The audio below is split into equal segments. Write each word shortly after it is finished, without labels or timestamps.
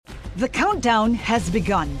The countdown has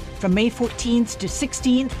begun. From May 14th to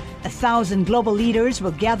 16th, 1,000 global leaders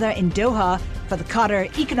will gather in Doha for the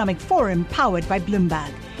Qatar Economic Forum powered by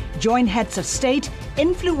Bloomberg. Join heads of state,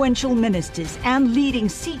 influential ministers, and leading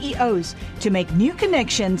CEOs to make new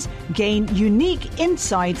connections, gain unique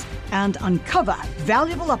insights, and uncover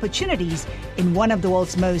valuable opportunities in one of the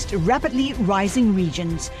world's most rapidly rising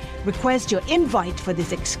regions. Request your invite for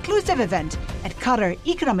this exclusive event at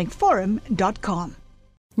QatarEconomicForum.com.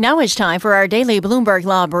 Now it's time for our daily Bloomberg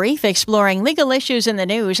Law Brief, exploring legal issues in the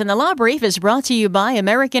news. And the Law Brief is brought to you by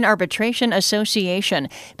American Arbitration Association.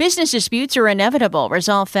 Business disputes are inevitable.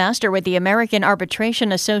 Resolve faster with the American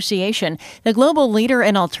Arbitration Association, the global leader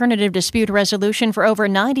in alternative dispute resolution for over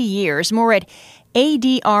 90 years. More at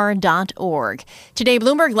ADR.org. Today,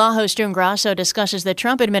 Bloomberg Law host June Grasso discusses the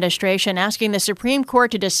Trump administration asking the Supreme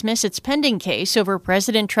Court to dismiss its pending case over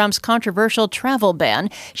President Trump's controversial travel ban.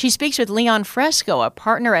 She speaks with Leon Fresco, a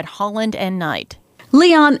partner at Holland & Knight.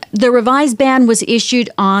 Leon, the revised ban was issued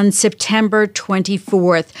on September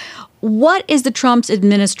 24th. What is the Trump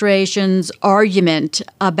administration's argument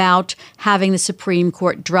about having the Supreme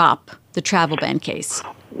Court drop the travel ban case?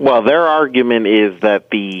 Well, their argument is that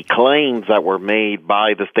the claims that were made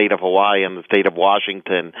by the state of Hawaii and the state of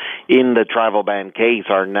Washington in the travel ban case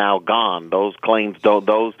are now gone. Those claims don't,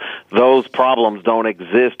 those problems don't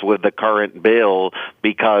exist with the current bill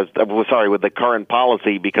because, with the current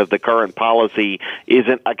policy, because the current policy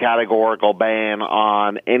isn't a categorical ban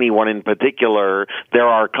on anyone in particular. There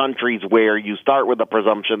are countries where you start with the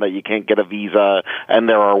presumption that you can't get a visa, and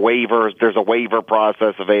there are waivers. There's a waiver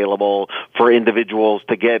process available for individuals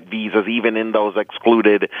to get visas even in those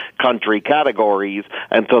excluded country categories,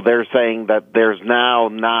 and so they're saying that there's now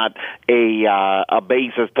not a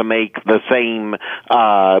basis to make the same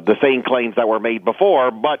claims that were made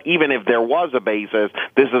before. But even if there was a basis,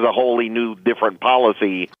 this is a wholly new, different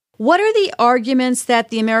policy. What are the arguments that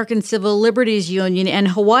the American Civil Liberties Union and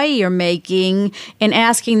Hawaii are making in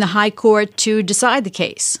asking the High Court to decide the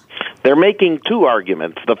case? They're making two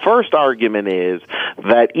arguments. The first argument is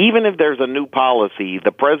that even if there's a new policy,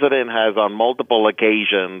 the president has on multiple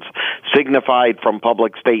occasions signified from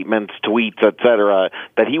public statements, tweets, etc.,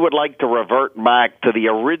 that he would like to revert back to the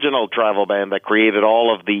original travel ban that created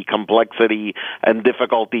all of the complexity and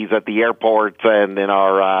difficulties at the airports and in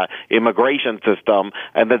our immigration system,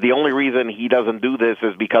 and that the only reason he doesn't do this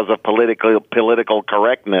is because of political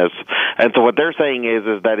correctness. And so what they're saying is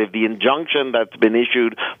that if the injunction that's been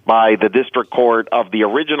issued by the district court of the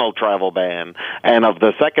original travel ban and of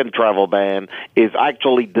the second travel ban is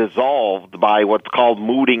actually dissolved by what's called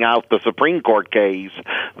mooting out the Supreme Court case,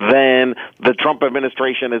 then the Trump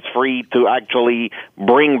administration is free to actually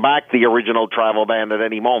bring back the original travel ban at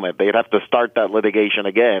any moment. They'd have to start that litigation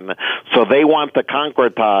again. So they want to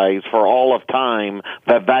concretize for all of time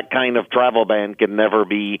that kind of travel ban can never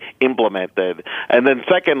be implemented. And then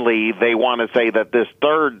secondly, they want to say that this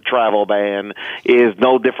third travel ban is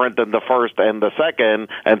no different than the first and the second,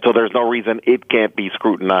 and so there's no reason it can't be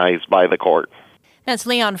scrutinized by the court. That's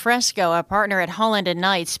Leon Fresco, a partner at Holland &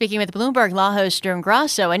 Knight, speaking with Bloomberg Law host June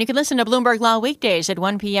Grasso. And you can listen to Bloomberg Law weekdays at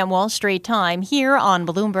 1 p.m. Wall Street time here on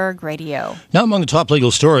Bloomberg Radio. Now among the top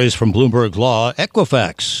legal stories from Bloomberg Law,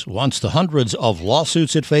 Equifax wants the hundreds of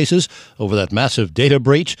lawsuits it faces over that massive data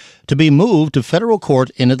breach to be moved to federal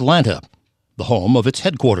court in Atlanta, the home of its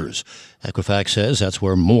headquarters. Equifax says that's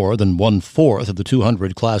where more than 1/4 of the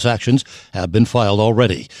 200 class actions have been filed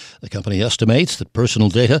already. The company estimates that personal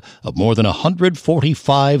data of more than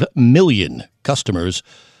 145 million customers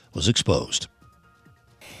was exposed.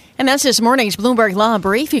 And that's this morning's Bloomberg Law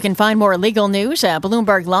Brief. You can find more legal news at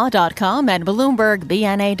BloombergLaw.com and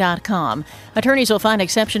BloombergBNA.com. Attorneys will find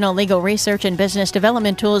exceptional legal research and business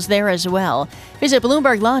development tools there as well. Visit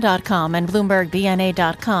BloombergLaw.com and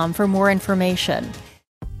BloombergBNA.com for more information.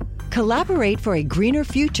 Collaborate for a greener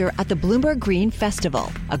future at the Bloomberg Green Festival,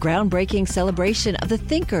 a groundbreaking celebration of the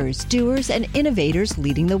thinkers, doers, and innovators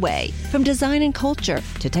leading the way. From design and culture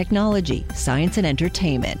to technology, science, and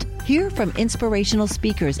entertainment. Hear from inspirational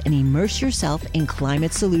speakers and immerse yourself in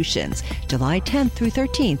climate solutions. July 10th through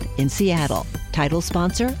 13th in Seattle. Title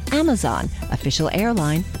sponsor, Amazon. Official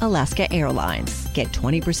airline, Alaska Airlines. Get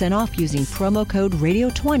 20% off using promo code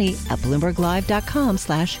RADIO20 at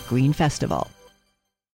BloombergLive.com/Green Festival.